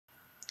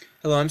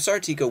Hello, I'm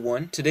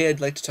Sartika1. Today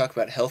I'd like to talk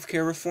about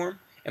healthcare reform,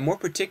 and more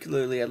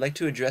particularly, I'd like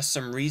to address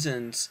some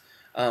reasons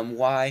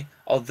why,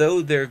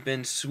 although there have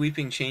been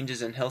sweeping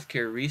changes in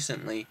healthcare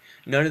recently,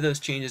 none of those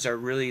changes are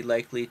really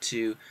likely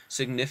to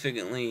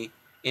significantly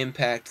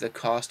impact the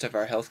cost of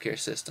our healthcare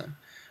system.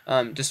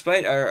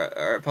 Despite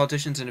our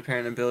politicians'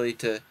 apparent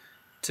ability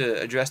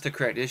to address the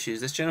correct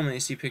issues, this gentleman you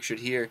see pictured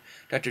here,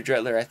 Dr.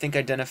 Dretler, I think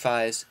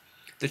identifies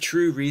the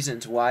true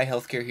reasons why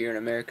healthcare here in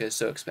America is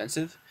so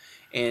expensive,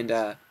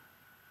 and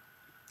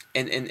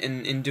and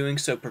in doing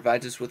so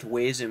provides us with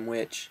ways in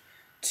which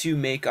to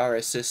make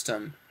our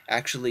system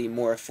actually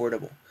more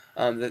affordable.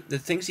 The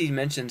things he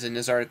mentions in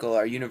his article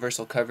are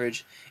universal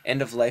coverage,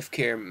 end-of-life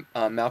care,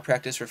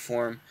 malpractice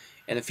reform,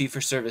 and a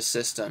fee-for-service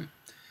system.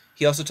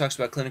 He also talks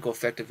about clinical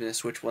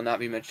effectiveness, which will not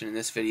be mentioned in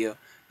this video,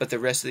 but the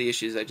rest of the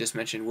issues I just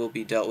mentioned will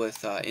be dealt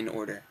with in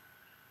order.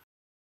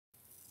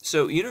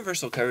 So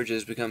universal coverage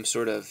has become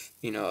sort of,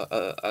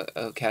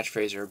 a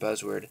catchphrase or a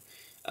buzzword.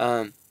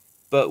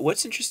 But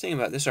what's interesting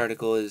about this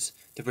article is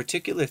the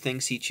particular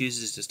things he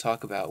chooses to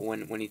talk about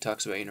when he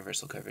talks about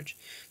universal coverage.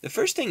 The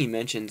first thing he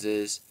mentions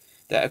is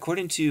that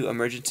according to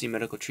Emergency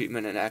Medical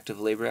Treatment and Active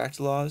Labor Act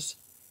laws,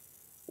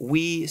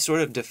 we sort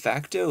of de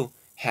facto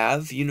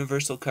have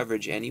universal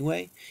coverage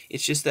anyway.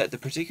 It's just that the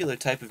particular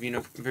type of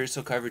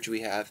universal coverage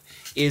we have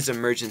is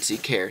emergency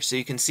care. So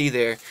you can see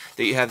there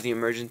that you have the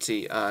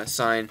emergency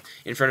sign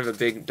in front of a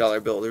big dollar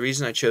bill. The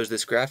reason I chose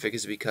this graphic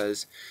is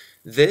because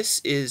this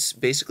is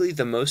basically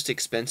the most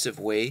expensive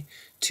way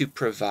to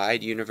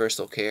provide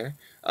universal care.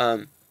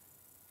 In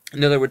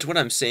other words, what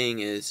I'm saying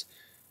is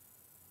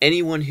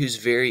anyone who's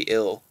very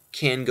ill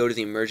can go to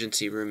the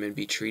emergency room and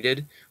be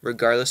treated,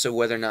 regardless of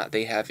whether or not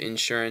they have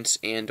insurance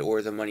and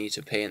or the money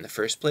to pay in the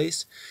first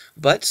place.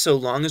 But so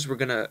long as we're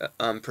going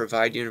to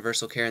provide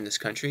universal care in this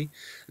country,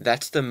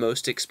 that's the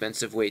most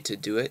expensive way to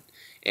do it.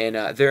 And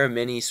there are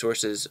many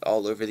sources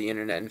all over the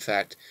internet, in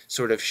fact,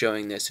 sort of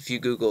showing this. If you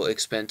Google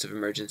expense of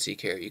emergency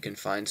care, you can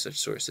find such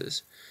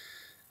sources.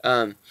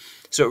 So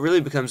it really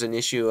becomes an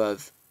issue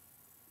of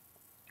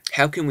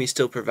how can we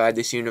still provide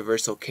this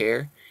universal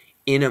care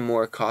in a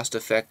more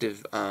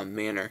cost-effective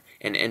manner,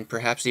 and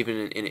perhaps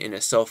even in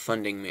a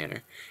self-funding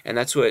manner. And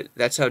that's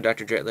how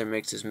Dr. Dretler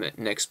makes his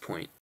next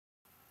point.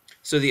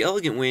 So the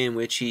elegant way in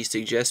which he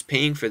suggests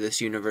paying for this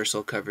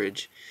universal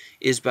coverage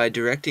is by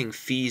directing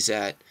fees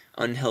at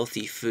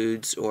unhealthy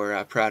foods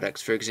or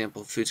products. For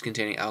example, foods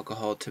containing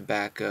alcohol,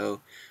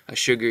 tobacco,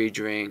 sugary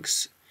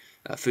drinks,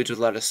 foods with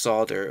a lot of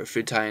salt or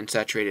food high in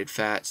saturated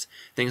fats,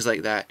 things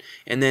like that.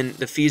 And then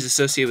the fees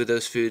associated with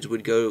those foods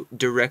would go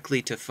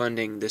directly to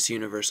funding this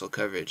universal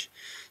coverage.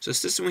 So the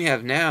system we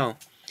have now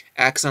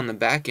acts on the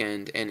back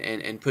end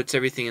and puts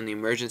everything in the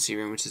emergency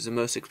room, which is the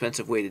most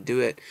expensive way to do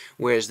it,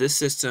 whereas this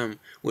system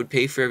would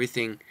pay for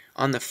everything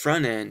on the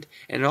front end,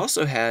 and it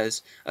also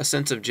has a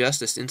sense of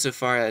justice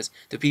insofar as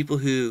the people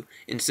who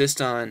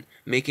insist on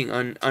making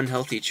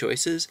unhealthy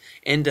choices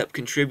end up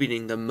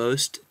contributing the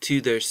most to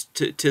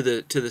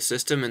the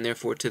system and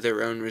therefore to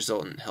their own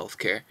resultant health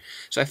care.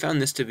 So I found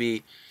this to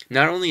be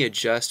not only a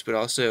just but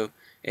also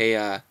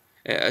a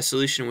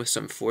solution with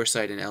some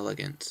foresight and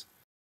elegance.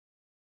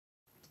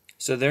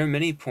 So there are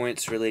many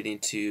points relating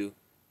to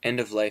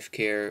end-of-life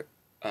care,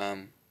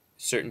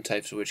 certain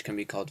types of which can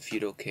be called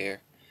fetal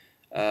care.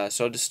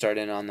 So I'll just start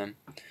in on them.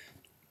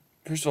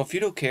 First of all,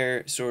 fetal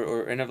care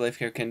or end-of-life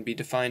care can be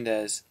defined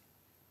as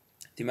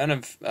the amount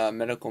of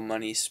medical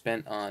money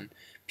spent on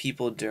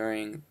people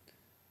during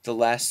the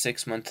last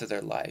 6 months of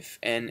their life.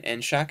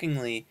 And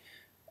shockingly,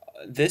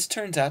 this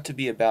turns out to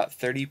be about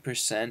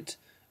 30%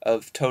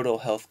 of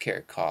total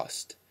healthcare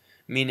cost,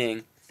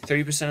 meaning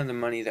 30% of the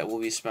money that will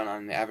be spent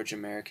on the average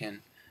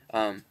American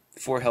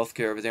for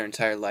healthcare over their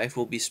entire life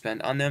will be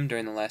spent on them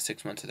during the last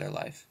 6 months of their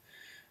life.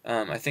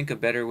 I think a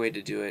better way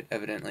to do it,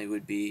 evidently,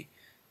 would be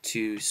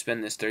to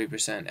spend this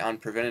 30% on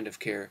preventative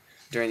care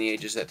during the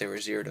ages that they were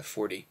 0 to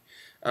 40.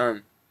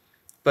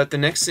 But the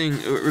next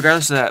thing,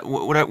 regardless of that,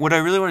 what I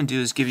really want to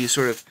do is give you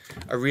sort of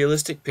a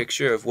realistic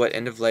picture of what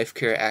end-of-life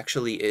care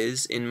actually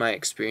is in my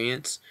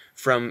experience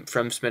from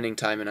spending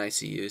time in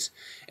ICUs.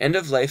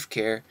 End-of-life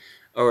care,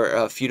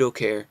 or fetal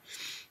care,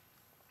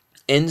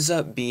 ends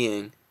up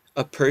being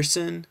a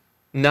person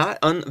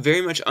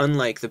very much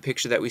unlike the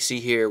picture that we see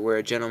here where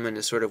a gentleman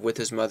is sort of with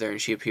his mother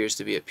and she appears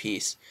to be at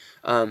peace.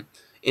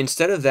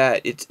 Instead of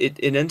that, it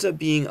ends up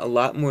being a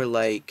lot more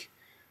like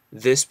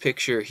this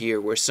picture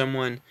here where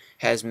someone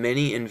has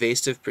many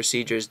invasive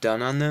procedures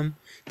done on them.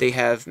 They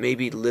have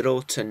maybe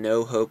little to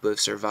no hope of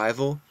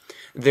survival.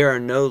 There are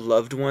no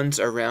loved ones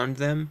around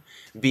them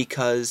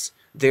because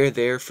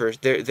they're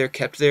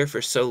kept there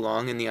for so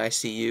long in the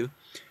ICU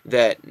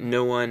that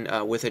no one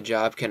with a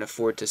job can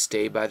afford to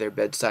stay by their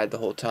bedside the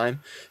whole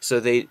time. So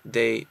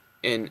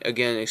and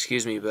again,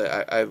 excuse me,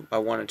 but I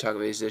want to talk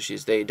about these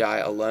issues. They die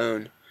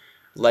alone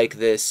like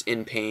this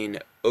in pain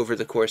over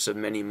the course of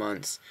many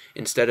months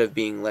instead of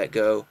being let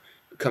go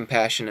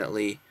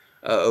compassionately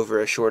over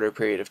a shorter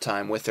period of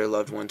time with their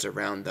loved ones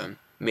around them,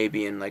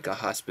 maybe in like a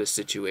hospice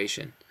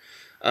situation.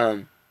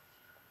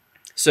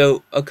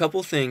 So a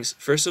couple things.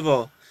 First of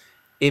all,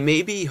 It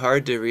may be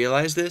hard to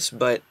realize this,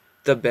 but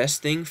the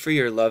best thing for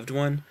your loved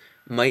one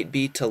might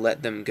be to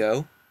let them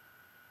go.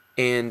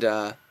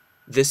 And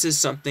this is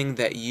something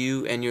that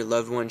you and your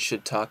loved one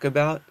should talk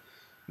about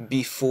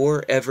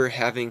before ever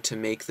having to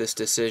make this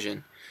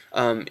decision.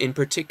 In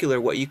particular,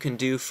 what you can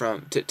do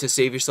to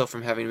save yourself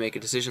from having to make a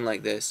decision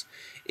like this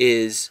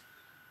is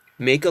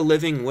make a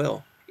living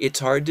will. It's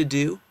hard to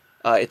do.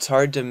 It's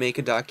hard to make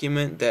a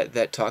document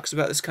that talks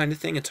about this kind of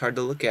thing. It's hard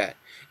to look at.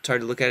 It's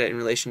hard to look at it in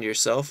relation to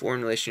yourself or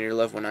in relation to your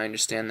loved one. I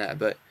understand that,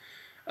 but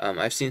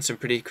I've seen some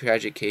pretty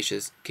tragic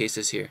cases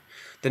here.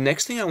 The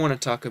next thing I want to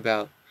talk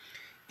about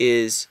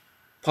is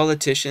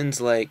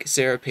politicians like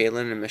Sarah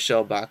Palin and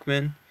Michelle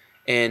Bachmann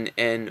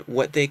and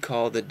what they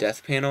call the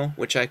death panel,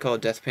 which I call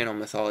death panel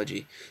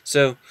mythology.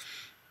 So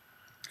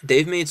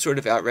they've made sort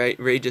of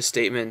outrageous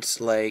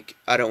statements like,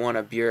 I don't want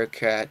a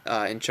bureaucrat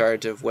in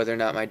charge of whether or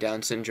not my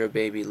Down syndrome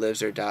baby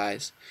lives or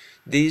dies.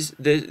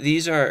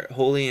 These are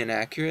wholly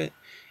inaccurate.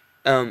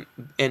 And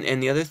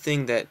the other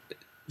thing that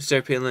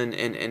Sarah Palin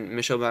and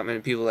Michelle Bachmann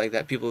and people like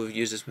that, people who've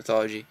used this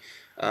mythology,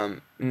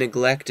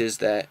 neglect is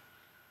that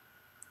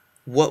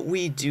what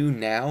we do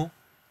now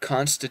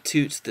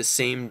constitutes the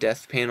same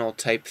death panel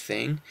type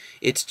thing.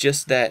 It's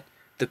just that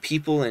the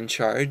people in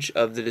charge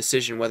of the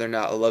decision whether or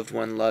not a loved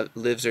one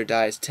lives or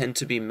dies tend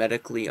to be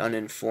medically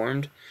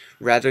uninformed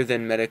rather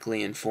than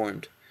medically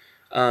informed.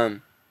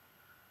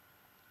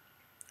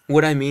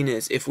 What I mean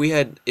is, if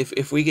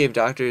we gave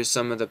doctors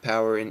some of the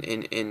power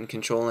in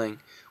controlling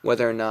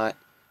whether or not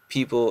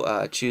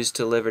people choose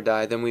to live or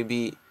die, then we'd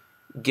be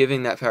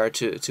giving that power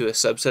to a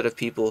subset of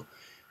people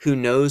who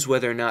knows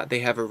whether or not they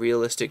have a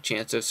realistic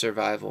chance of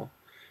survival,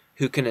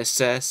 who can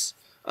assess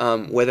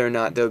whether or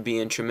not they'll be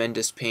in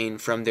tremendous pain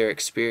from their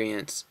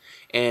experience,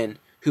 and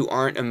who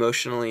aren't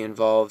emotionally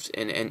involved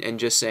and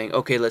just saying,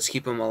 okay, let's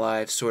keep them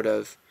alive, sort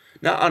of,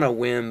 not on a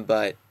whim,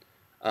 but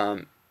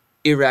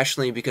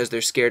irrationally because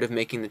they're scared of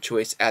making the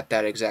choice at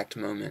that exact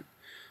moment.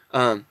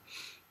 And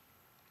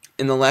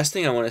the last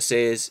thing I want to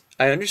say is,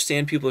 I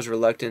understand people's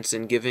reluctance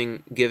in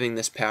giving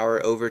this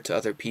power over to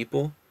other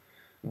people,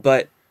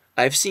 but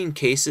I've seen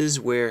cases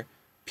where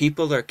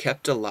people are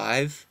kept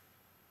alive,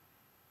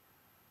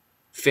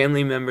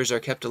 family members are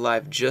kept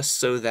alive just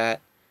so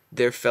that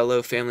their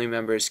fellow family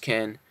members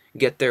can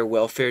get their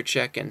welfare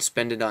check and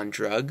spend it on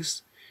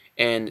drugs,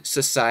 and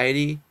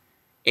society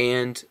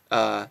and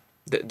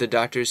the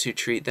doctors who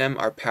treat them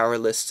are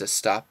powerless to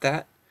stop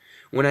that.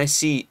 When I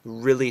see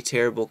really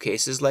terrible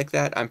cases like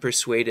that, I'm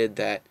persuaded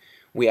that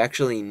we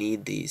actually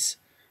need these.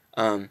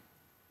 But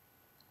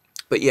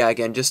yeah,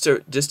 again, just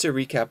to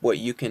recap what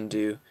you can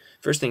do,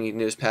 first thing you can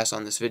do is pass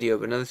on this video,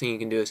 but another thing you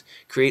can do is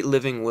create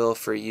living will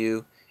for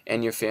you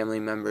and your family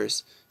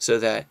members, so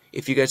that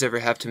if you guys ever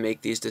have to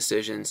make these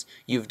decisions,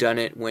 you've done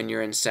it when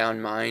you're in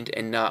sound mind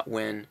and not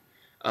when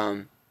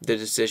the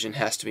decision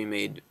has to be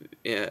made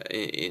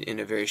in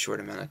a very short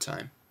amount of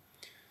time.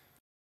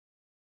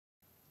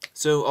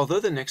 So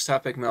although the next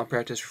topic,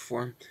 malpractice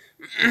reform,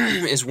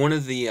 is one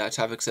of the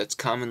topics that's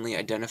commonly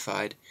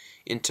identified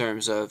in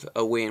terms of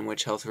a way in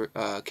which health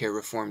care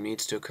reform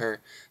needs to occur,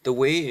 the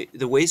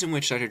ways in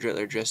which Dr.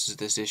 Dretler addresses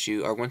this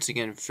issue are once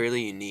again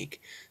fairly unique.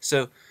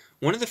 So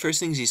one of the first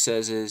things he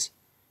says is,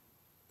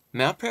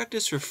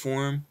 malpractice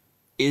reform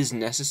is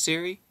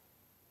necessary,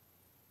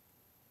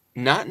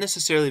 not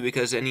necessarily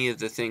because any of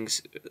the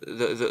things,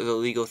 the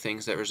legal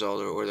things that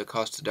result, or the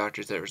cost to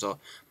doctors that result,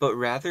 but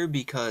rather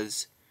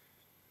because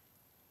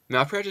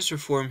malpractice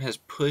reform has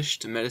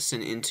pushed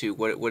medicine into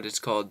what's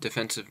called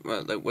defensive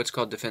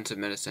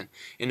medicine.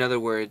 In other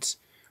words,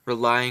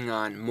 relying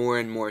on more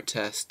and more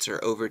tests,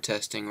 or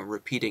over-testing, or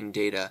repeating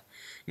data,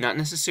 not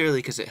necessarily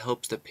because it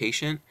helps the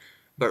patient,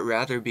 but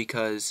rather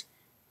because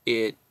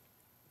it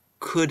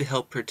could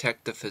help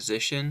protect the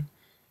physician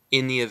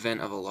in the event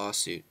of a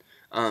lawsuit.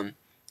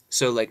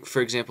 So, like,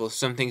 for example,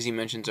 some things he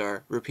mentions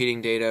are repeating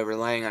data,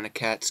 relying on a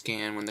CAT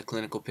scan when the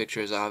clinical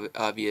picture is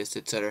obvious,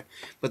 etc.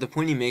 But the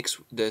point he makes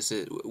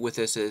with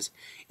this is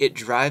it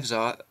drives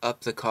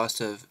up the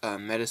cost of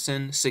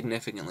medicine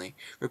significantly.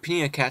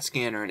 Repeating a CAT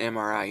scan or an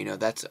MRI,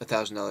 that's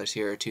 $1,000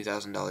 here or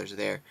 $2,000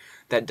 there.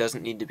 That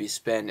doesn't need to be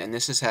spent, and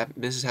this is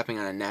happening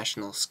on a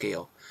national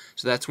scale.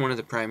 So that's one of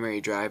the primary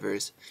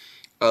drivers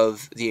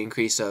of the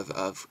increase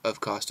of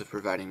cost of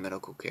providing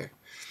medical care.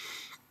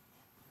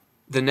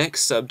 The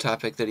next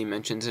subtopic that he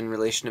mentions in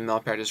relation to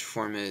malpractice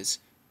reform is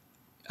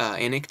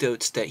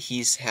anecdotes that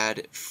he's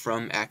had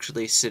from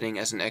actually sitting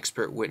as an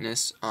expert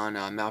witness on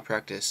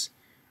malpractice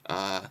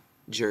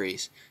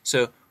juries.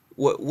 So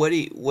what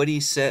he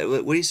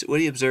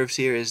observes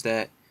here is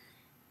that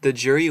the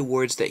jury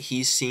awards that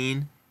he's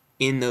seen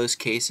in those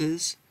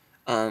cases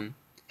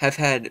have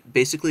had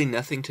basically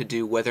nothing to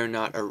do with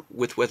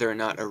whether or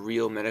not a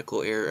real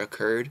medical error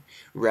occurred.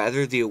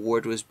 Rather, the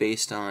award was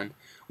based on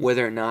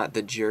whether or not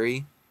the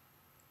jury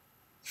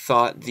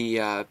thought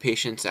the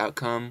patient's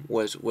outcome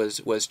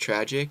was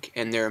tragic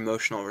and their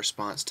emotional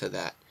response to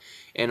that.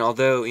 And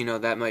although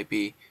that might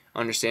be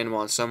understandable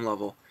on some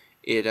level,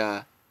 it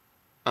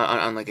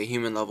on like a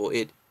human level,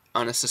 it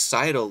on a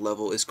societal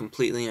level is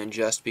completely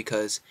unjust,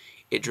 because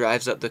it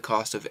drives up the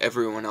cost of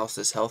everyone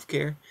else's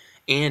healthcare,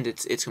 and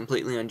it's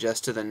completely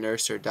unjust to the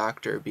nurse or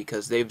doctor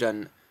because they've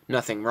done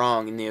nothing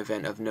wrong in the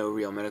event of no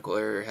real medical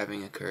error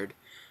having occurred.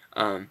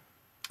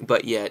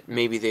 But yet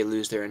maybe they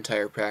lose their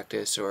entire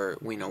practice, or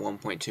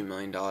 $1.2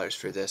 million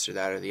for this or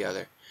that or the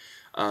other.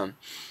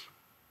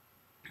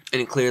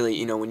 And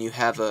clearly, when you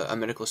have a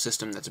medical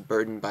system that's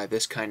burdened by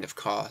this kind of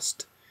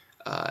cost,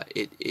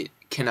 it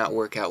cannot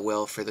work out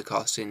well for the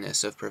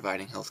costliness of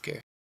providing healthcare.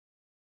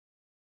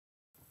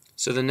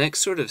 So the next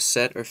sort of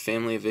set or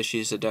family of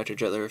issues that Dr.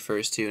 Dretler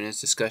refers to in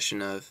his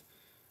discussion of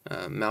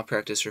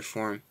malpractice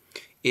reform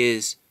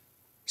is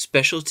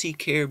specialty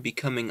care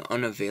becoming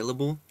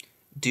unavailable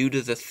due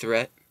to the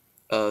threat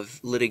of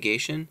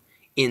litigation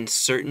in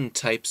certain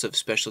types of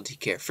specialty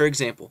care. For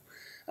example,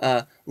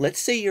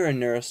 let's say you're a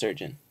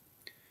neurosurgeon.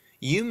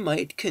 You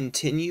might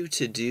continue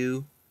to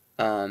do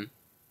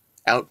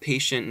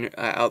outpatient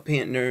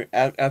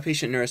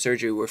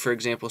neurosurgery, where, for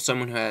example,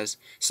 someone who has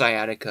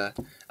sciatica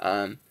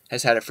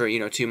has had it for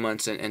 2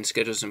 months and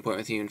schedules an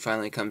appointment with you and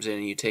finally comes in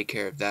and you take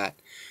care of that.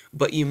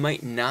 But you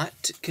might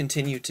not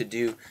continue to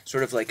do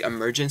sort of like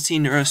emergency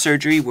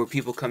neurosurgery, where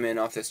people come in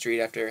off the street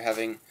after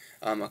having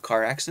a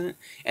car accident.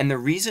 And the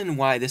reason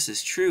why this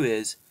is true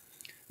is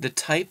the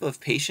type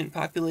of patient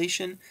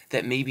population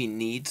that maybe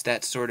needs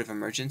that sort of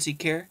emergency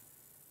care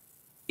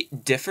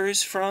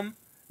differs from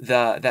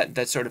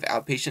that sort of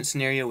outpatient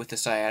scenario with the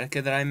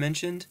sciatica that I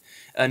mentioned,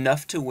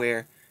 enough to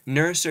where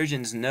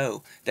neurosurgeons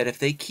know that if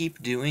they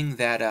keep doing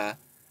that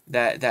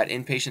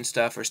inpatient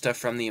stuff or stuff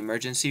from the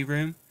emergency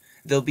room,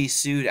 they'll be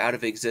sued out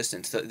of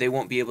existence. They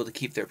won't be able to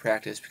keep their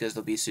practice because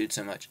they'll be sued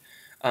so much.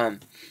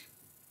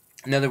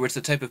 In other words,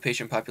 the type of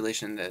patient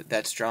population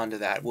that's drawn to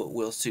that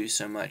will sue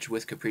so much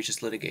with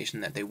capricious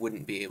litigation that they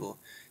wouldn't be able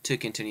to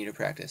continue to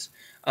practice.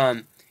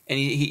 And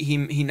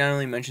he not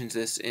only mentions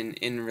this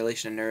in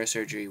relation to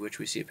neurosurgery, which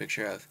we see a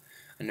picture of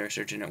a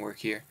neurosurgeon at work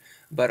here,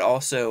 but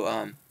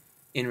also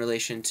in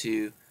relation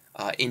to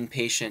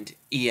inpatient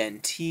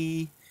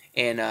ENT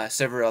and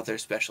several other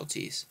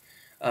specialties.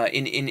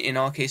 In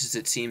all cases,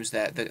 it seems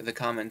that the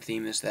common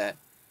theme is that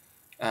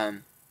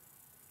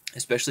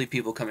especially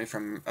people coming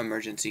from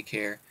emergency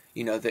care,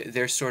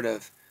 they're sort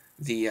of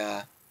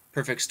the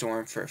perfect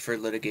storm for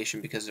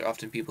litigation, because they're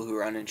often people who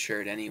are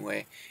uninsured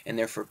anyway, and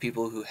therefore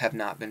people who have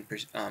not been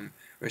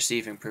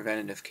receiving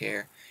preventative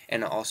care,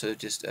 and also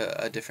just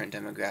a different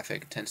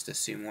demographic tends to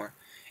sue more.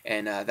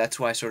 And that's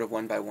why sort of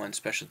one-by-one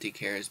specialty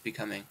care is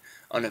becoming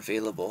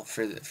unavailable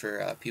for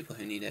people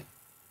who need it.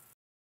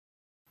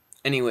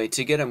 Anyway,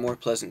 to get a more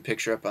pleasant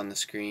picture up on the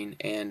screen,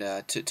 and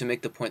to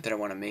make the point that I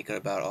want to make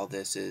about all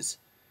this, is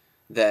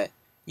that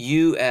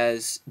you,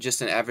 as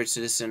just an average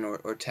citizen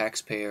or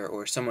taxpayer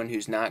or someone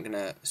who's not going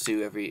to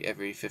sue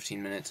every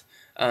 15 minutes,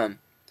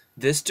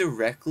 this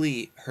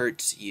directly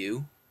hurts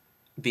you,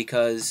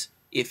 because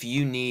if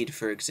you need,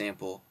 for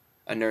example,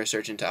 a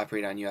neurosurgeon to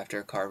operate on you after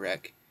a car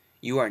wreck,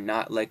 you are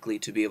not likely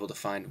to be able to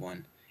find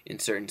one in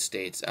certain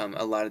states,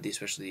 a lot of these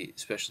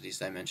specialties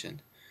that I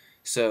mentioned.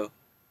 So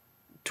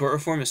tort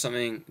reform is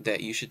something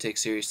that you should take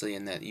seriously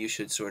and that you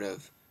should sort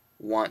of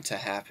want to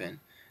happen,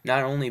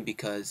 not only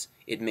because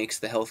it makes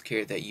the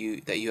healthcare that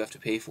you have to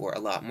pay for a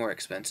lot more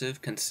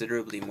expensive,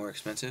 considerably more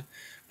expensive,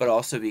 but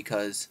also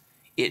because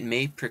it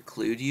may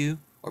preclude you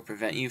or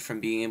prevent you from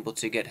being able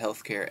to get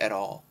healthcare at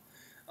all.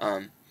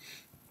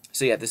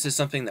 So yeah, this is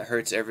something that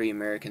hurts every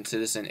American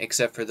citizen,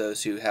 except for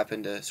those who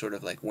happen to sort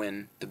of like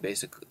win the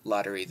basic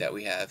lottery that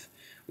we have,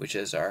 which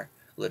is our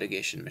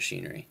litigation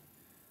machinery.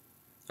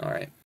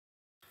 Alright.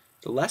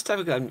 The last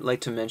topic I'd like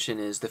to mention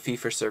is the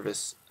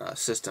fee-for-service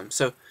system.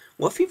 So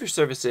what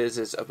fee-for-service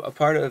is a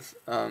part of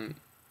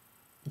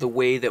the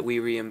way that we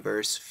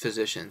reimburse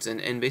physicians.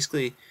 And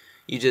basically,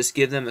 you just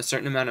give them a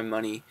certain amount of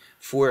money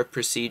for a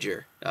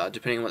procedure.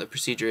 Depending on what the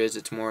procedure is,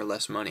 it's more or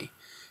less money.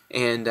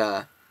 And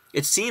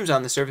it seems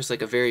on the surface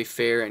like a very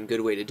fair and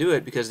good way to do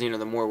it, because the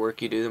more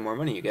work you do, the more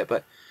money you get.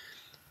 But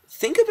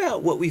think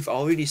about what we've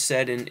already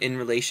said in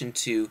relation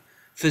to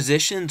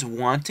physicians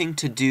wanting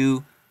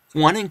to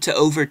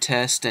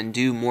over-test and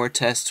do more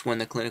tests when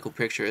the clinical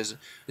picture is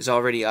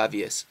already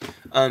obvious.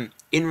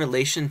 In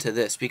relation to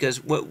this, because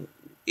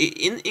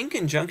in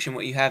conjunction,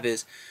 what you have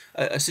is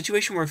a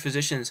situation where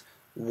physicians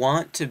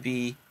want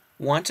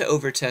to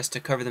over-test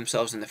to cover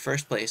themselves in the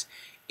first place,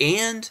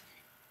 and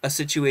a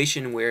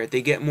situation where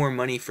they get more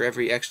money for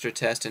every extra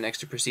test and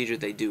extra procedure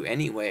they do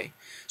anyway.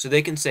 So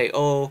they can say,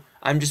 oh,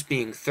 I'm just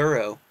being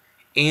thorough,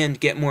 and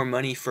get more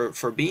money for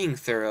being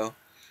thorough,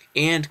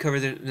 and cover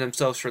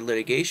themselves for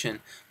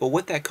litigation. But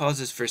what that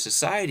causes for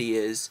society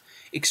is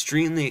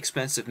extremely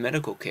expensive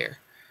medical care.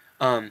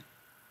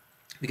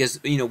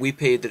 Because, we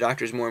pay the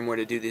doctors more and more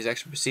to do these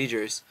extra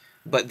procedures,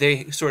 but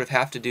they sort of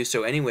have to do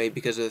so anyway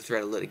because of the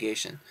threat of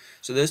litigation.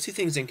 So those two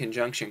things in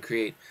conjunction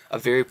create a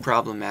very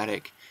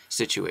problematic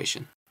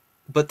situation.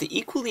 But the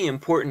equally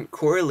important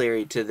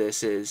corollary to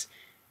this is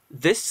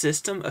this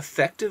system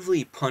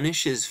effectively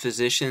punishes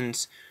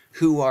physicians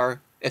who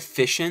are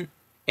efficient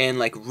and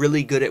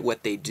really good at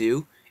what they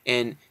do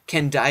and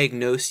can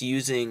diagnose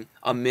using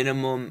a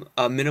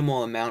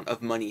minimal amount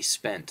of money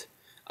spent.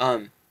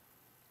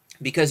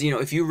 Because,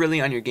 if you're really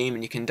on your game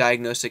and you can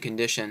diagnose a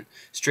condition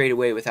straight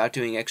away without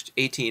doing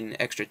 18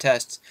 extra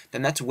tests,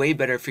 then that's way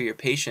better for your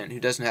patient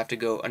who doesn't have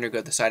to undergo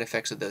the side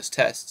effects of those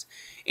tests.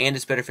 And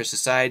it's better for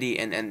society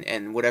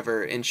and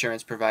whatever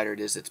insurance provider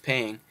it is that's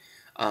paying,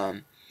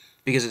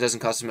 because it doesn't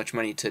cost as much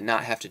money to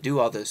not have to do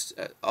all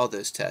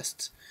those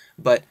tests.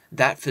 But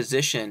that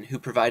physician who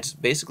provides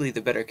basically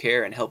the better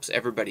care and helps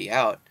everybody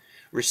out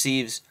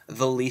receives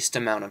the least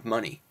amount of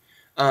money.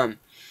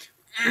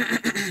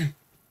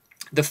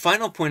 The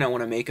final point I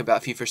want to make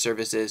about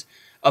fee-for-service is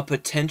a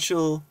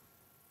potentially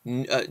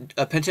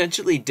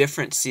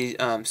different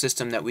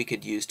system that we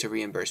could use to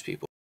reimburse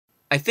people.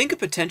 I think a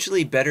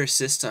potentially better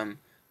system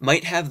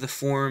might have the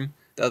form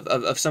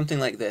of something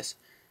like this.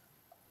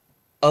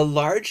 A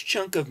large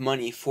chunk of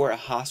money for a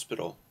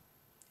hospital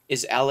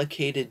is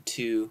allocated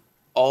to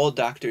all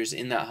doctors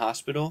in that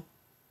hospital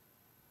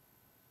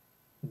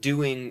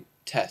doing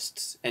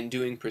tests and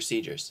doing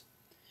procedures.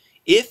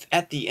 If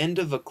at the end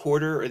of a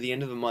quarter or the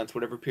end of a month,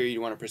 whatever period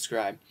you want to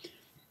prescribe,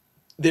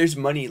 there's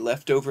money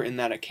left over in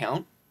that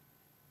account,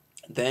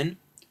 then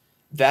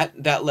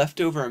that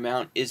leftover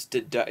amount is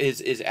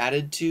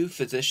added to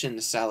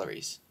physicians'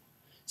 salaries.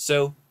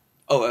 So,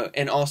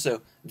 and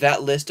also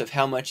that list of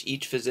how much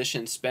each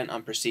physician spent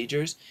on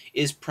procedures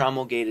is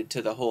promulgated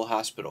to the whole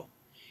hospital.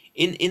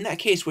 In that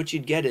case, what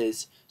you'd get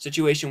is a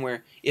situation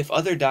where if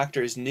other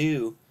doctors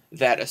knew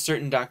that a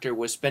certain doctor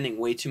was spending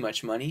way too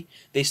much money,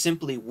 they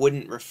simply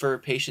wouldn't refer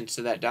patients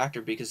to that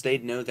doctor because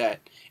they'd know that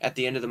at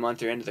the end of the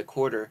month or end of the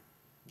quarter,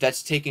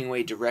 that's taking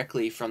away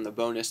directly from the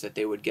bonus that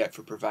they would get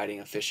for providing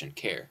efficient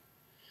care.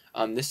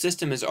 This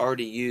system is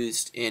already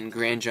used in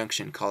Grand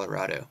Junction,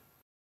 Colorado.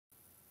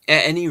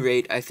 At any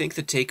rate, I think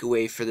the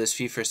takeaway for this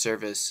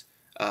fee-for-service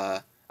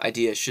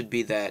idea should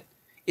be that,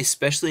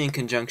 especially in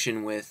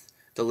conjunction with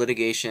the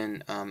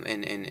litigation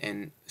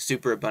and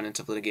superabundance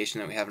of litigation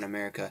that we have in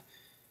America,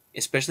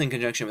 especially in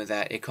conjunction with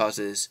that, it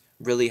causes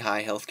really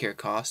high healthcare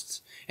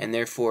costs, and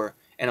therefore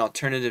an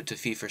alternative to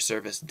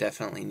fee-for-service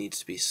definitely needs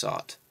to be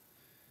sought.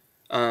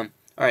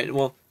 Alright,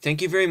 well,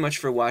 thank you very much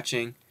for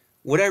watching.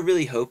 What I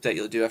really hope that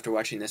you'll do after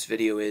watching this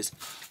video is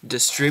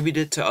distribute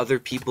it to other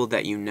people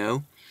that you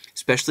know,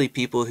 especially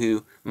people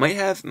who might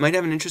have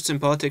an interest in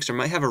politics or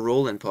might have a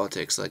role in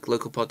politics, like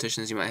local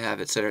politicians you might have,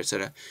 etc.,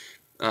 etc.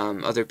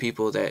 Other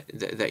people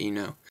that you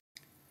know.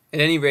 At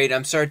any rate,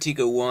 I'm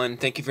Sartico1.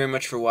 Thank you very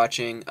much for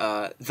watching.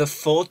 The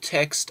full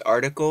text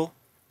article,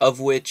 of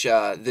which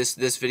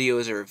this video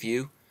is a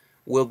review,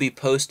 will be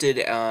posted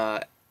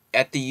at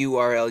the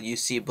URL you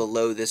see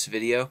below this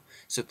video.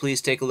 So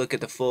please take a look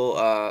at the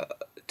full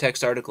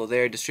text article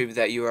there, distribute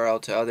that URL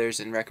to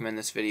others, and recommend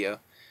this video.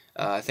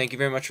 Thank you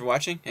very much for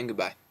watching, and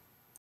goodbye.